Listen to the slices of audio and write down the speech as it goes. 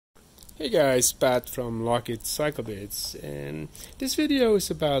Hey guys, Pat from Lockheed Cyclebits, and this video is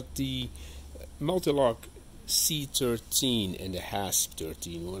about the Mul-T-Lock C13 and the Hasp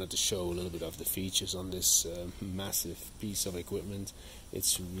 13. We wanted to show a little bit of the features on this massive piece of equipment.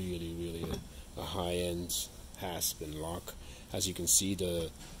 It's really a high-end hasp and lock. As you can see,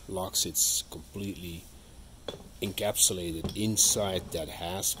 the lock sits completely encapsulated inside that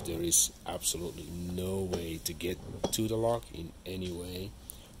hasp. There is absolutely no way to get to the lock in any way.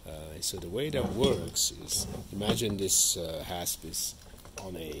 So the way that works is, imagine this hasp is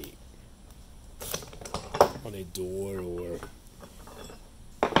on a door, or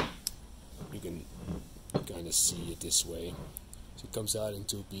you can kind of see it this way. So it comes out in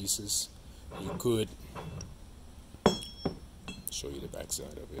two pieces. You could show you the back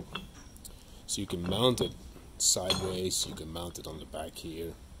side of it. So you can mount it sideways, you can mount it on the back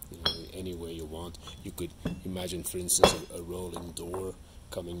here, any way you want. You could imagine, for instance, a rolling door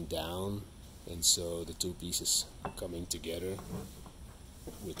coming down, and so the two pieces coming together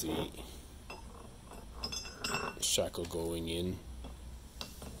with the shackle going in,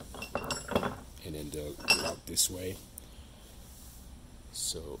 and then the lock this way.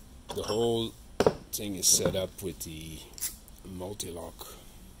 So the whole thing is set up with the Mul-T-Lock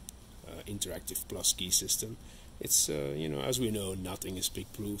interactive plus key system. It's as we know, nothing is pig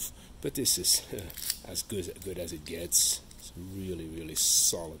proof, but this is as good as it gets. It's really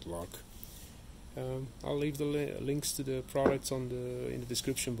solid lock. I'll leave the links to the products in the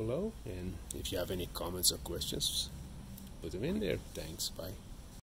description below, and if you have any comments or questions, put them in there. Thanks, bye.